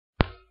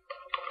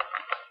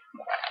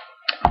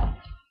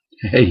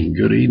Hey,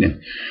 good evening,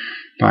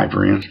 pipe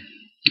friends.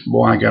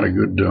 Boy, I got a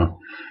good,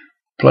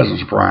 pleasant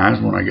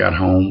surprise when I got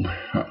home.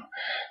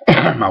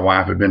 My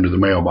wife had been to the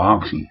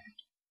mailbox, and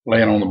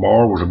laying on the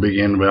bar was a big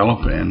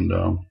envelope, and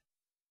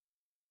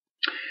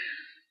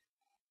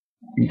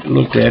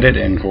looked at it,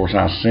 and of course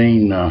I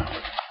seen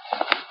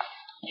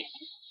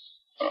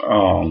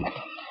um,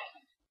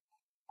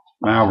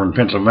 Malvern,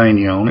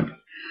 Pennsylvania on it,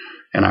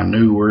 and I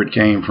knew where it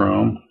came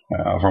from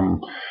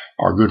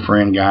our good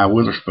friend Guy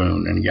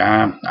Witherspoon. And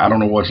Guy, I don't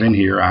know what's in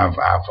here. I've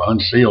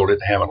unsealed it,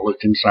 haven't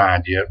looked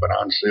inside yet, but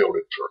I unsealed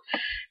it for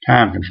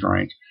time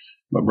constraints.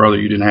 But brother,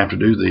 you didn't have to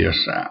do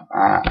this.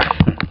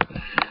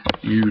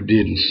 You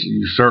didn't.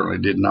 You certainly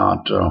did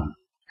not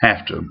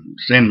have to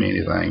send me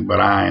anything. But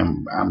I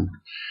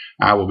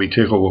will be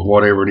tickled with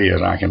whatever it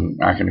is. I can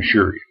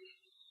assure you.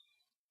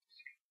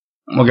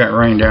 We got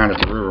rained down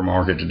at the river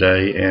market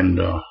today, and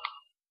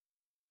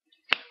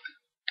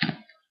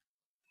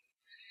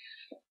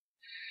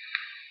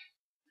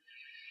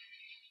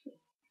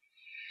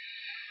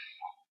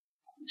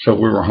so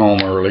we were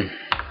home early,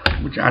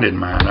 which I didn't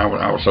mind. I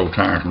was so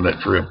tired from that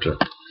trip to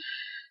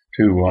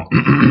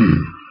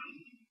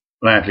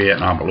Lafayette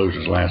and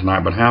Opelousas last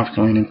night. But house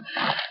cleaning,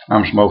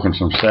 I'm smoking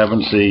some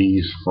 7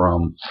 C's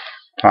from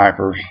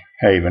Piper's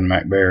Haven,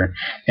 McBaron.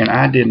 And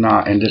I did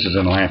not, and this is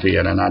in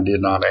Lafayette, and I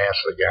did not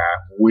ask the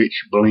guy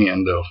which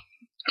blend of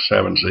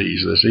 7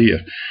 C's this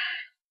is.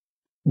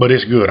 But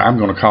it's good. I'm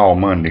going to call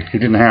Monday. He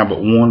didn't have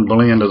but one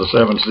blend of the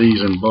 7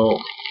 C's in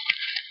bulk.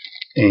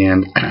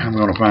 And I'm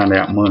going to find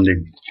out Monday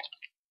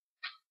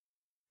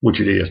which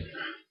it is.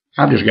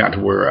 I've just got to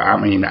where, I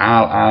mean,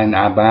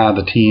 I buy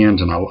the tins,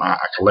 and I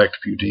collect a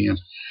few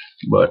tins,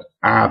 but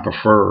I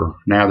prefer,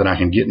 now that I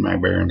can get my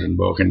bearings in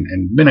bulk,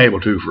 and been able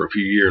to for a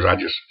few years,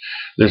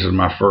 this is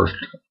my first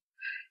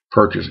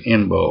purchase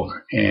in bulk,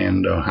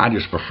 and I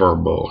just prefer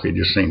bulk. It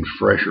just seems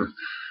fresher.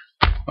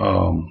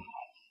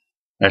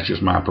 That's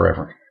just my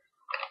preference.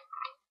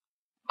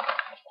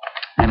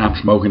 And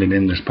I'm smoking it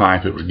in this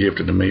pipe that was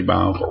gifted to me by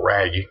Uncle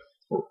Raggy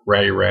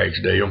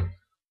Ragsdale.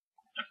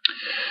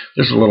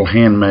 This is a little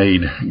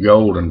handmade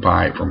golden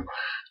pipe from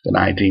the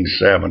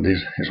 1970s.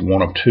 It's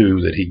one of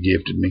 2 that he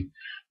gifted me.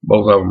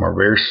 Both of them are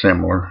very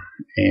similar,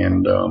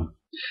 and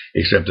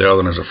except the other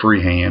one is a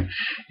freehand.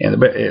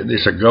 And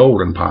it's a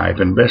golden pipe,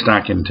 and best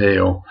I can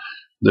tell,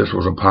 this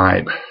was a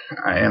pipe,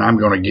 and I'm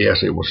going to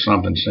guess it was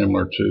something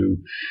similar to,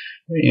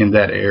 in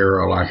that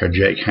era, like a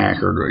Jake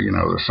Hackard,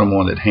 or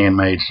someone that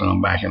handmade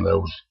some back in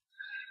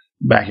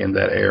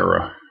that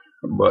era.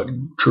 But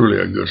truly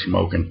a good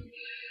smoking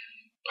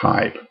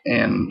pipe.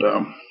 And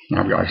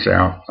I've got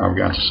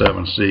the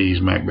 7 C's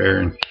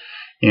McBaron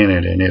in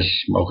it, and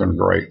it's smoking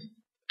great.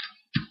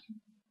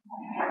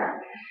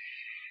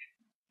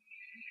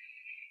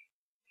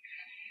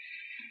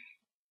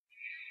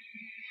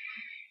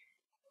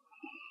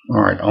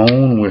 All right,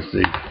 on with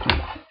the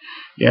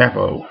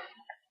Yapo.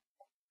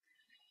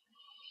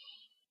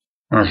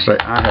 Like I say,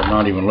 I have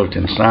not even looked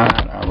inside.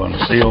 I've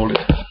unsealed it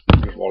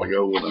just a while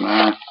ago with a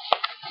knife.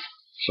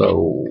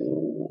 So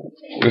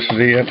this is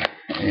it,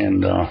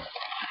 and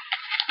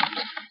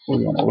we're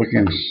going to look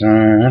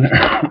inside.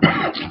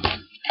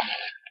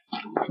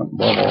 Some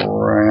bubble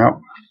wrap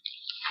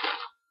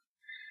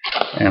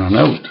and a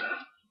note,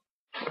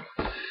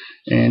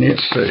 and it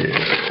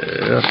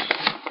says,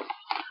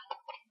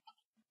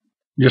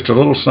 just a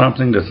little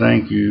something to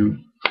thank you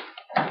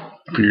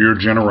for your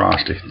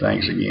generosity.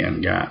 Thanks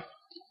again, Guy.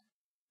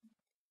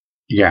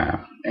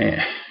 Yeah,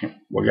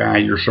 well, Guy,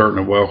 you're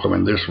certainly welcome,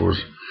 and this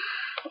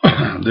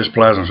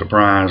pleasant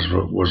surprise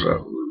was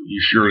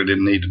you surely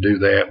didn't need to do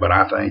that, but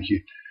I thank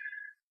you.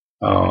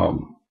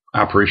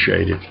 I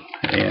appreciate it.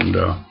 And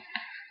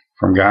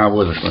from Guy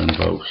Witherspoon,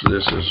 folks,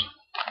 this is,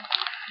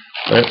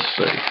 let's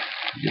see,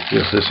 get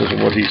this. This is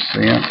what he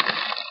sent,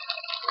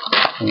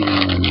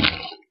 and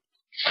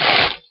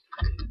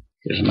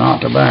it's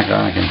not tobacco,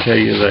 I can tell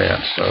you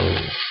that. So,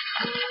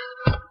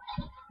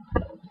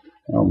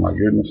 oh my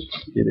goodness,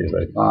 it is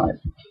a pipe.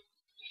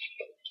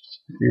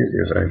 It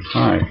is a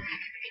pipe.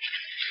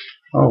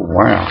 Oh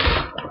wow,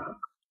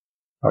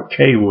 a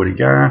K-Woody,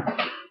 Guy,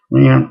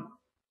 man.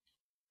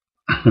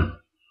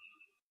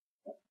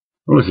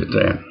 Look at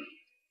that.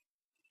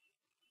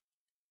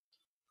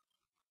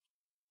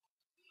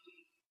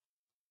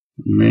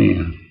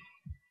 Man.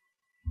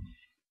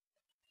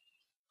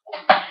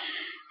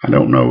 I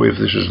don't know if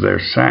this is their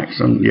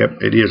Saxon.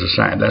 Yep, it is a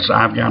Saxon.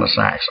 I've got a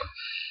Saxon.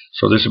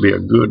 So this would be a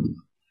good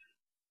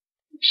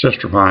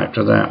sister pipe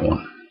to that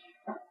one.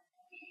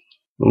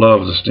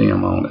 Love the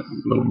stem on it.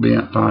 Little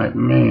bent pipe.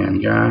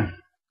 Man, Guy.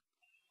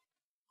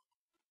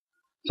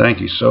 Thank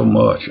you so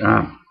much.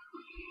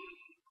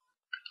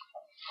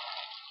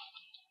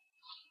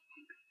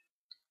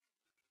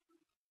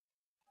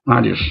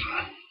 I just,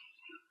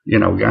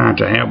 Guy,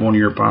 to have one of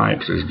your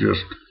pipes is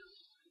just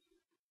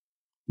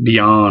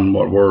beyond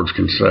what words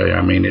can say.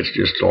 I mean, it's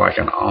just like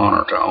an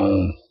honor to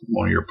own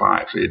one of your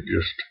pipes. It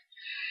just,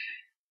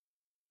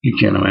 you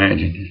can't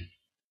imagine.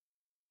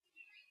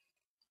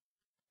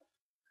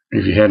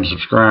 if you hadn't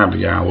subscribed to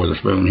Guy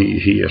Witherspoon,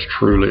 he is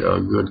truly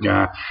a good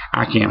guy.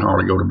 I can't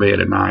hardly go to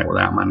bed at night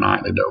without my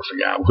nightly dose of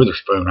Guy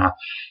Witherspoon.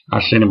 I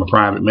sent him a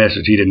private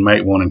message. He didn't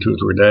make one in 2 or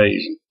 3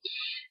 days.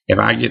 If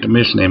I get to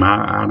missing him,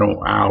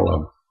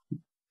 I'll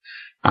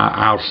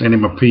send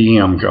him a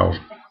PM because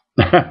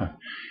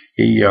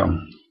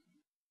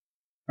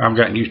I've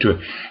gotten used to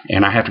it,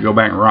 and I have to go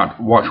back and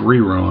watch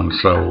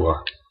reruns. So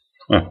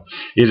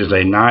it is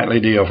a nightly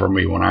deal for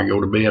me. When I go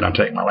to bed, I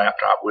take my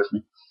laptop with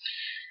me,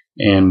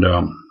 and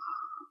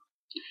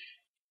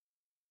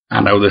I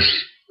know this,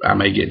 I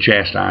may get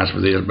chastised for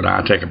this, but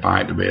I take a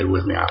pipe to bed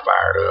with me. I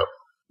fire it up.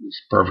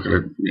 It's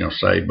perfectly,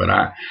 safe. But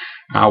I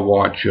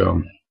watch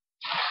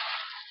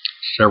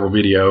several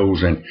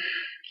videos, and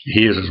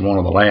his is one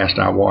of the last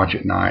I watch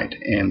at night.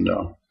 And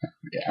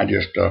I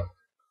just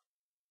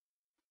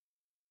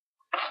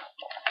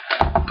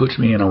puts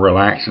me in a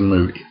relaxing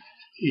mood,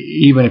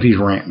 even if he's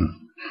ranting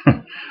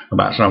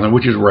about something,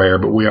 which is rare,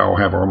 but we all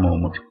have our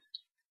moments.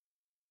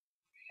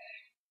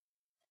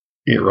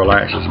 It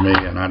relaxes me,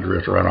 and I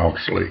drift right off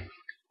to sleep.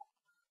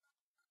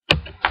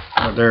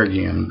 But there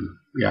again,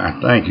 Guy,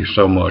 thank you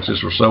so much.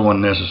 This was so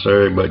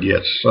unnecessary, but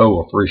yet so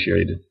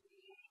appreciated.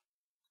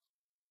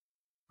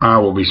 I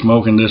will be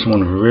smoking this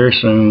one very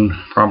soon,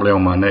 probably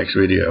on my next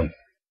video.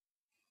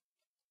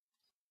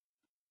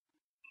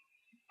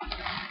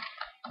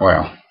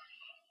 Wow.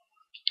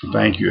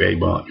 Thank you a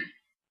bunch.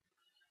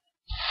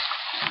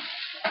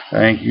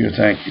 Thank you.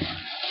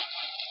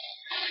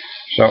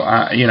 So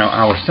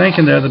I was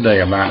thinking the other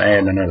day about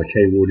adding another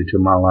K Woody to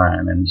my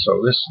line, and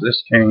so this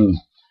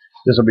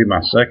will be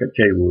my second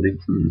K Woody.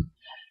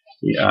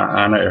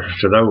 I know,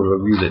 to those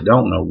of you that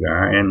don't know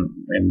Guy, and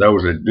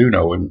those that do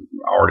know him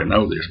already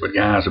know this, but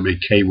Guy's a big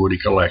K Woody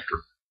collector.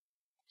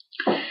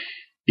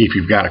 If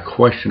you've got a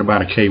question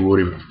about a K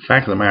Woody, the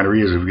fact of the matter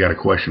is, if you've got a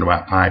question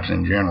about pipes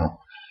in general,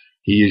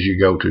 he is your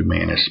go-to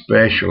man,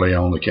 especially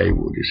on the K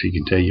Woodies. He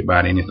can tell you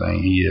about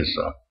anything. He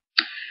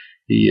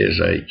is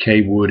a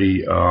K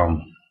Woody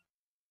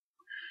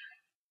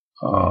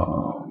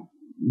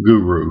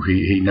guru.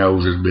 He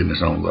knows his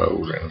business on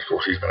those, and of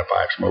course he's been a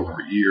pipe smoker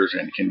for years,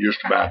 and can just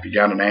about, if you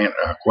got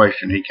a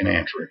question, he can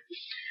answer it.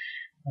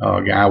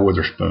 Guy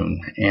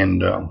Witherspoon,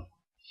 and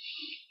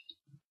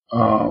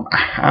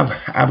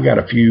I've got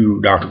a few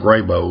Dr.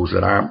 Graybows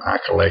that I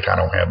collect. I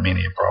don't have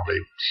many, probably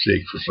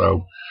 6 or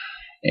so,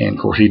 and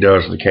of course he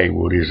does the K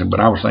Woodies. But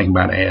I was thinking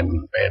about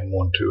adding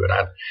one to it.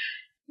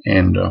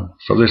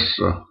 So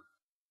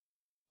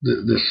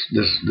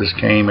this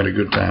came at a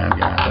good time,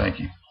 Guy. Thank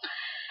you.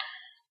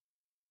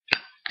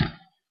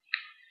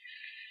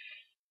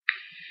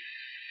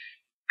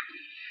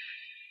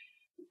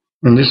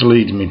 And this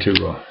leads me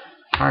to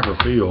Piper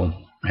Field.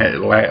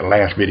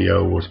 Last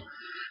video was,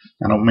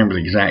 I don't remember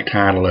the exact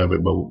title of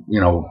it, but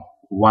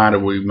why do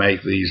we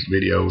make these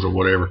videos or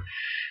whatever?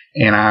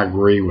 And I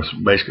agree with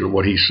basically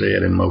what he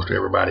said and most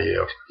everybody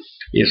else.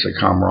 It's the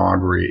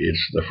camaraderie,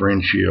 it's the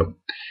friendship.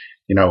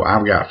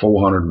 I've got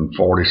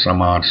 440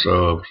 some odd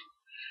subs,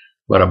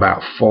 but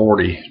about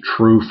 40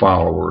 true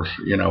followers.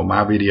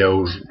 My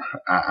videos,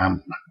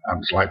 I'm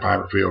just like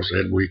Piper Field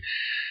said,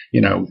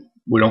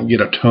 we don't get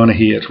a ton of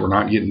hits. We're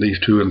not getting these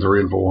 200 and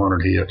 300 and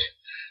 400 hits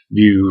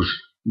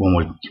views when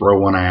we throw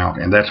one out,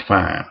 and that's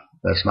fine.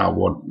 That's not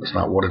what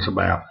it's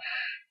about.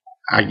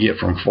 I get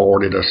from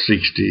 40 to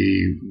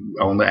 60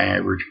 on the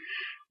average,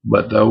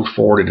 but those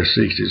 40 to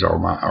 60s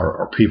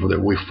are people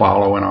that we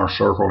follow in our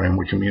circle, and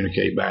we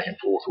communicate back and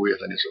forth with,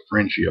 and it's a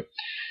friendship.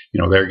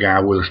 Their Guy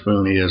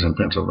Witherspoon is in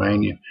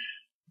Pennsylvania.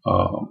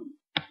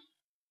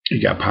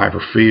 You got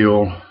Piper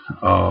Field.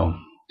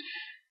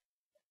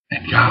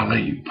 And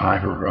golly,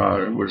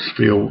 Piper was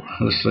Phil.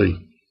 Let's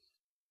see.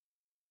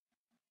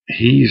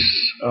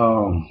 He's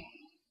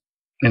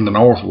in the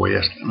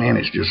Northwest. Man,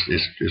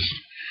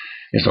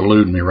 it's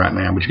eluding me right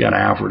now. But you got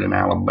Alfred in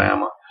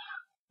Alabama,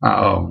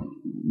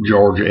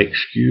 Georgia.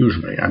 Excuse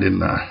me,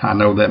 I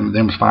know that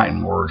them's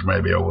fighting words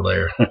maybe over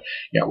there.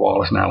 You got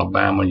Wallace in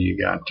Alabama. You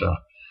got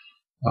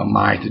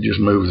Mike that just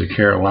moved to the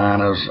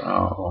Carolinas.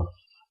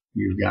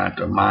 You've got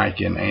Mike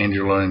and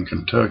Angela in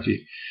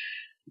Kentucky.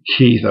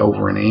 Keith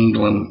over in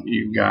England.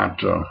 You've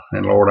got,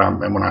 and Lord, and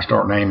when I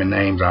start naming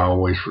names, I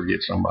always forget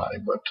somebody,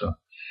 but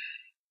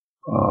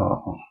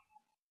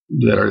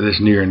that are this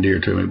near and dear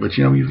to me. But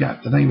you've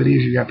got, the thing of it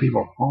is, you got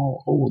people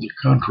all over the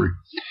country,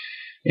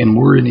 and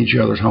we're in each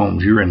other's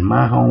homes. You're in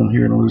my home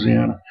here in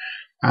Louisiana.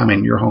 I'm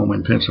in your home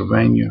in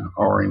Pennsylvania,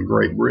 or in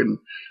Great Britain,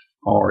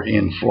 or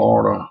in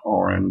Florida,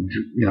 or in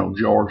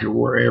Georgia,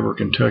 wherever,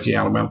 Kentucky,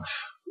 Alabama,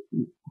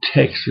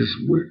 Texas.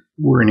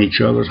 We're in each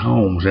other's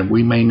homes, and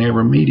we may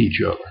never meet each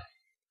other.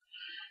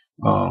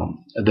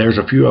 There's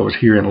a few of us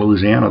here in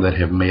Louisiana that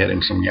have met,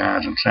 and some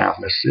guys in South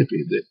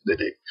Mississippi that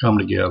have come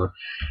together.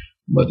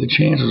 But the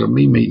chances of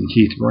me meeting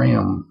Keith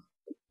Graham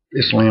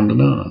is slim to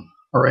none,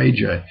 or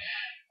AJ.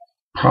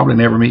 Probably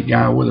never meet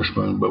Guy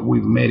Witherspoon, but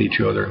we've met each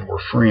other, and we're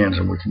friends,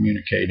 and we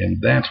communicate,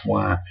 and that's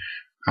why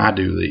I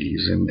do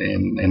these,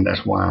 and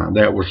that's why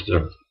that was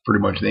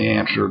pretty much the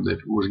answer that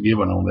was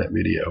given on that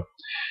video.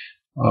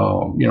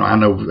 I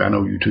know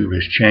YouTube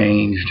has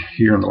changed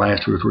here in the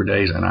last 2 or 3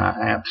 days, and I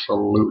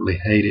absolutely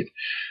hate it.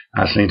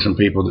 I've seen some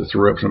people that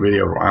threw up some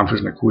videos. Well, I'm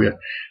just going to quit.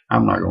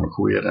 I'm not going to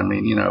quit. I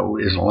mean,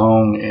 as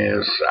long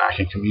as I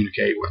can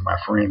communicate with my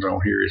friends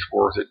on here, it's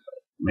worth it.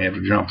 I may have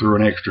to jump through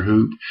an extra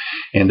hoop.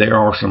 And there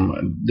are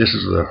some. This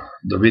is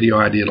the video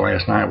I did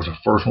last night was the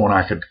first one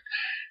I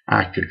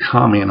could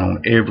comment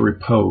on every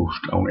post,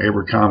 on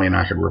every comment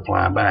I could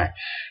reply back.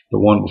 The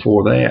one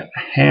before that,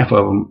 half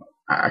of them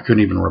I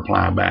couldn't even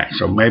reply back.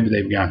 So maybe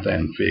they've got that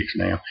fixed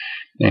now.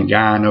 And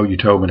Guy, I know you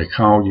told me to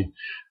call you.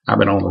 I've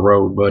been on the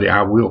road, buddy.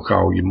 I will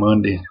call you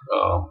Monday.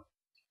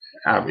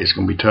 It's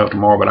going to be tough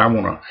tomorrow, but I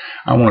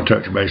want to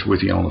touch base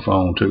with you on the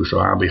phone too. So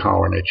I'll be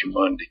hollering at you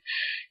Monday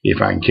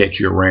if I can catch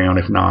you around.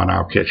 If not,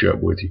 I'll catch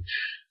up with you.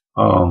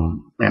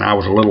 And I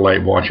was a little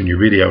late watching your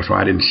video, so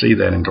I didn't see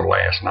that until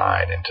last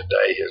night. And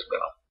today has been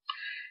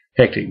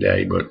a hectic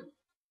day, but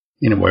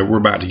anyway, we're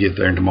about to get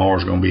there, and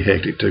tomorrow's going to be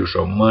hectic too.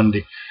 So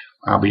Monday,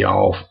 I'll be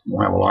off.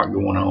 We'll have a lot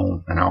going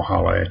on, and I'll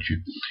holler at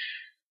you.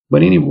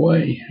 But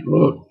anyway,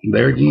 look,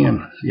 there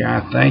again,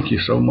 yeah, thank you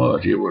so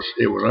much. It was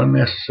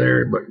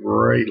unnecessary, but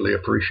greatly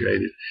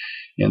appreciated.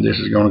 And this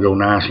is going to go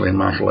nicely in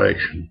my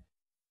collection.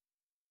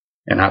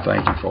 And I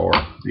thank you for it.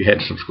 If you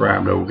hadn't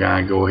subscribed, old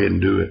guy, go ahead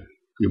and do it.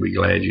 You'll be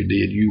glad you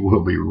did. You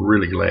will be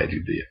really glad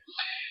you did.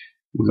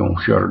 We're going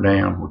to shut her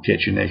down. We'll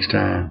catch you next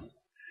time.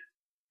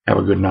 Have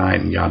a good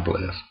night, and God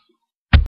bless.